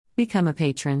Become a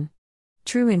patron.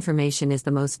 True information is the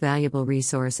most valuable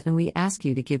resource, and we ask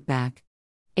you to give back.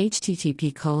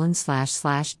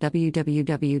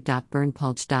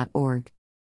 http://www.burnpulch.org.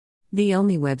 The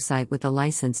only website with a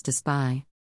license to spy.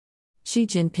 Xi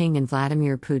Jinping and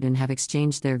Vladimir Putin have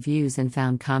exchanged their views and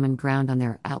found common ground on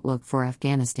their outlook for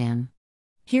Afghanistan.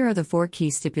 Here are the 4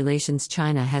 key stipulations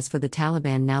China has for the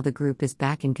Taliban now the group is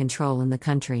back in control in the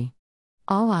country.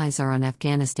 All eyes are on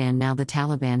Afghanistan now the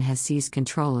Taliban has seized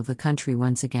control of the country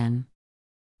once again.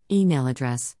 Email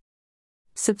address.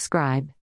 Subscribe.